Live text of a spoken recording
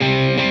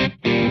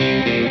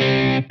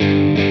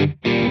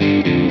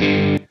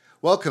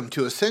Welcome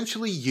to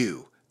Essentially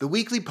You, the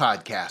weekly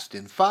podcast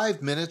in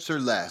 5 minutes or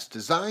less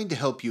designed to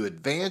help you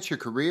advance your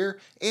career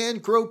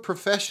and grow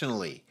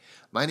professionally.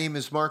 My name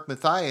is Mark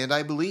Mathai, and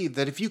I believe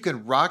that if you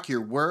can rock your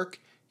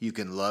work, you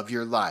can love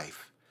your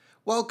life.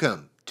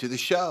 Welcome to the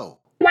show.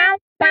 I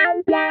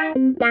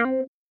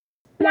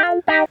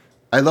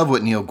love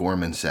what Neil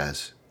Gorman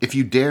says. If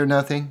you dare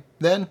nothing,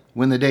 then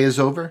when the day is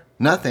over,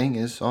 nothing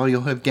is all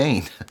you'll have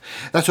gained.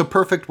 That's a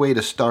perfect way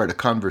to start a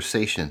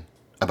conversation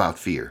about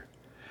fear.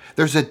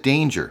 There's a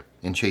danger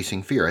in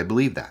chasing fear, I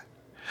believe that.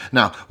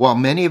 Now, while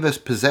many of us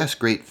possess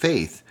great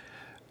faith,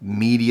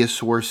 media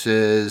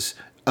sources,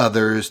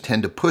 others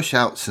tend to push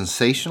out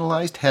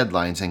sensationalized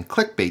headlines and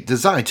clickbait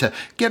designed to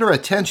get our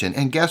attention,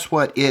 and guess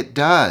what? It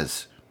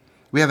does.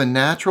 We have a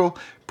natural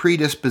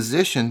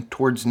predisposition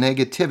towards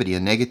negativity, a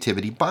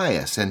negativity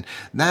bias, and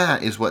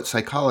that is what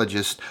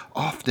psychologists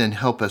often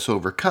help us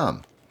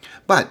overcome.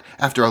 But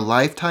after a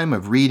lifetime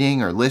of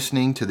reading or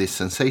listening to this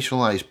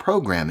sensationalized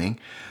programming,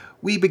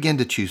 we begin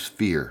to choose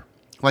fear,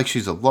 like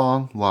she's a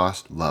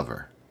long-lost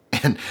lover.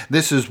 And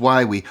this is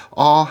why we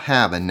all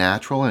have a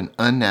natural and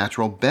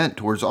unnatural bent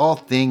towards all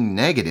things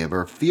negative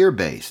or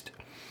fear-based.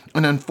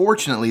 And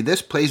unfortunately,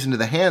 this plays into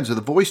the hands of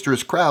the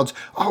boisterous crowds,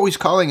 always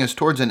calling us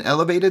towards an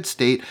elevated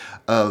state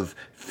of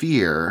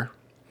fear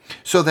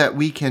so that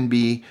we can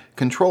be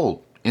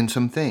controlled in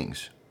some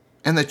things.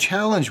 And the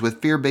challenge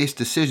with fear-based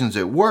decisions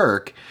at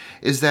work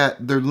is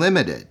that they're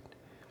limited.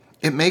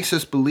 It makes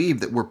us believe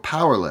that we're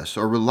powerless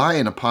or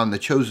reliant upon the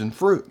chosen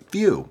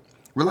few.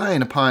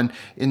 Relying upon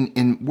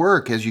in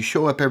work as you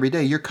show up every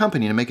day, your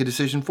company to make a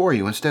decision for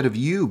you instead of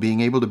you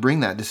being able to bring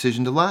that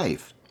decision to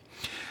life.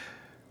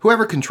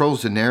 Whoever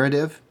controls the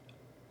narrative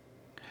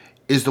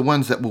is the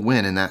ones that will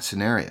win in that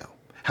scenario.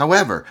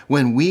 However,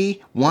 when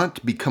we want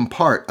to become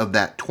part of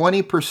that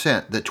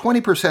 20%, the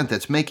 20%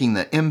 that's making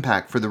the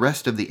impact for the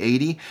rest of the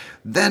 80,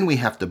 then we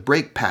have to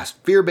break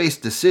past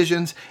fear-based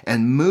decisions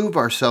and move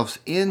ourselves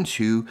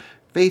into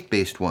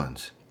faith-based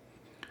ones.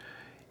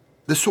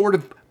 The sort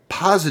of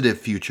positive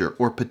future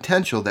or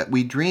potential that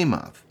we dream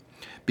of.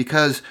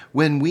 Because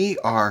when we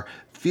are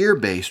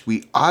fear-based,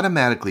 we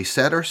automatically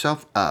set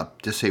ourselves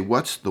up to say,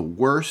 what's the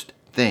worst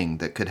thing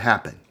that could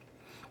happen?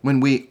 When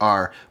we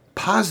are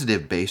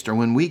positive-based, or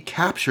when we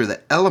capture the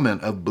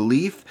element of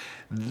belief,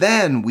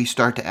 then we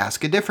start to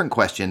ask a different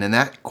question. And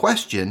that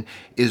question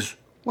is,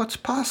 what's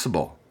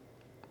possible?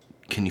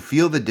 Can you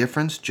feel the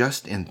difference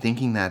just in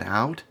thinking that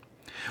out?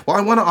 Well,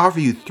 I want to offer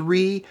you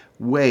 3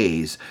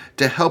 ways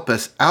to help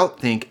us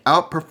outthink,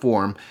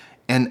 outperform,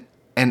 and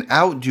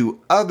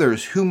outdo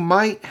others who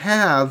might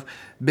have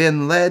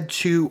been led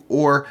to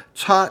or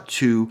taught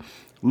to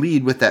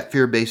lead with that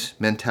fear-based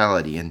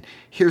mentality. And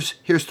here's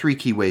 3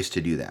 key ways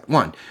to do that.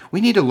 1,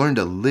 we need to learn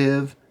to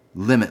live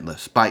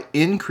limitless by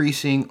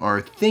increasing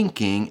our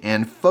thinking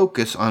and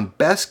focus on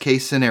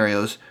best-case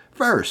scenarios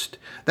first.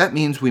 That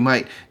means we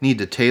might need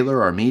to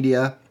tailor our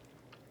media,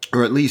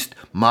 or at least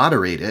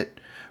moderate it,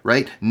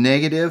 right?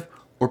 Negative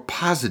or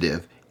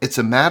positive. It's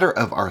a matter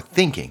of our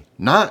thinking,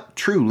 not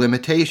true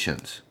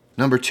limitations.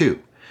 Number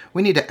 2,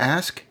 we need to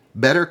ask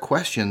better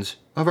questions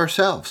of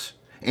ourselves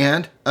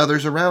and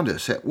others around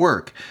us at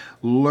work.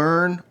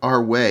 Learn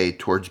our way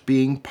towards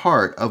being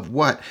part of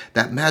what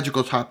that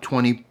magical top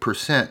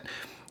 20%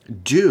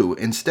 do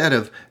instead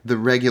of the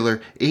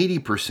regular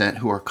 80%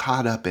 who are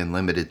caught up in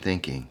limited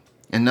thinking.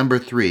 And number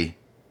 3,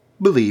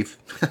 believe.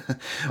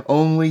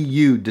 Only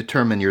you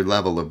determine your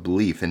level of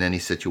belief in any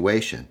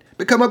situation.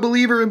 Become a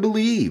believer and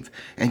believe,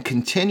 and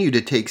continue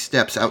to take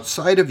steps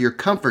outside of your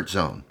comfort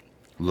zone.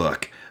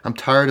 Look, I'm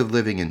tired of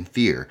living in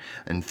fear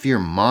and fear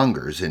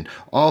mongers and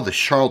all the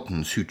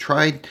charlatans who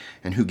tried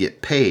and who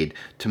get paid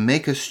to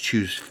make us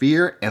choose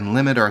fear and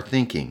limit our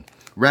thinking.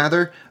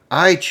 Rather,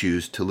 I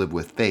choose to live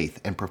with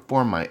faith and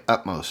perform my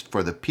utmost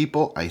for the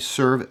people I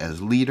serve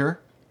as leader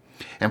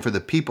and for the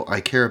people I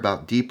care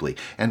about deeply.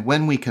 And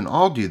when we can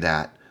all do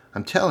that,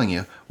 I'm telling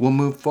you, we'll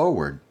move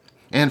forward.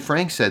 Anne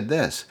Frank said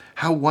this,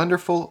 how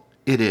wonderful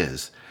it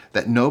is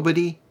that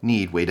nobody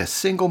need wait a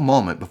single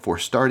moment before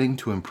starting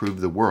to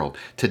improve the world.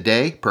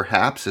 Today,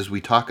 perhaps, as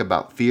we talk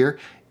about fear,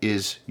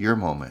 is your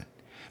moment.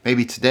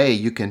 Maybe today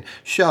you can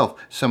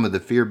shelve some of the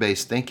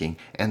fear-based thinking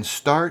and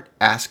start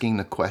asking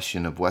the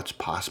question of what's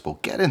possible.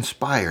 Get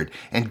inspired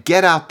and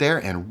get out there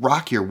and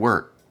rock your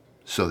work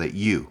so that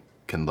you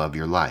can love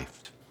your life.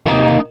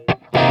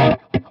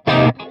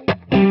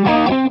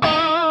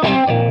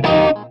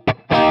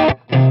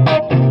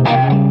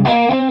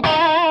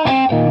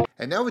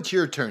 And now it's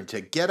your turn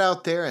to get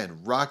out there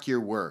and rock your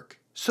work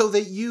so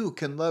that you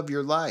can love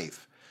your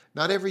life.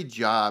 Not every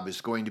job is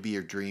going to be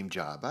your dream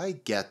job. I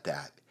get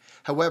that.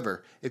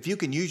 However, if you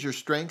can use your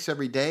strengths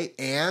every day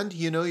and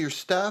you know your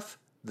stuff,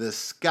 the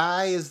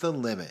sky is the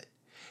limit.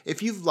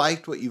 If you've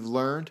liked what you've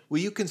learned, will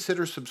you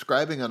consider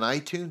subscribing on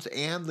iTunes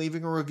and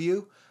leaving a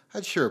review?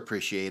 I'd sure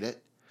appreciate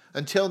it.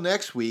 Until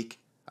next week,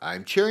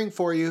 I'm cheering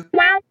for you.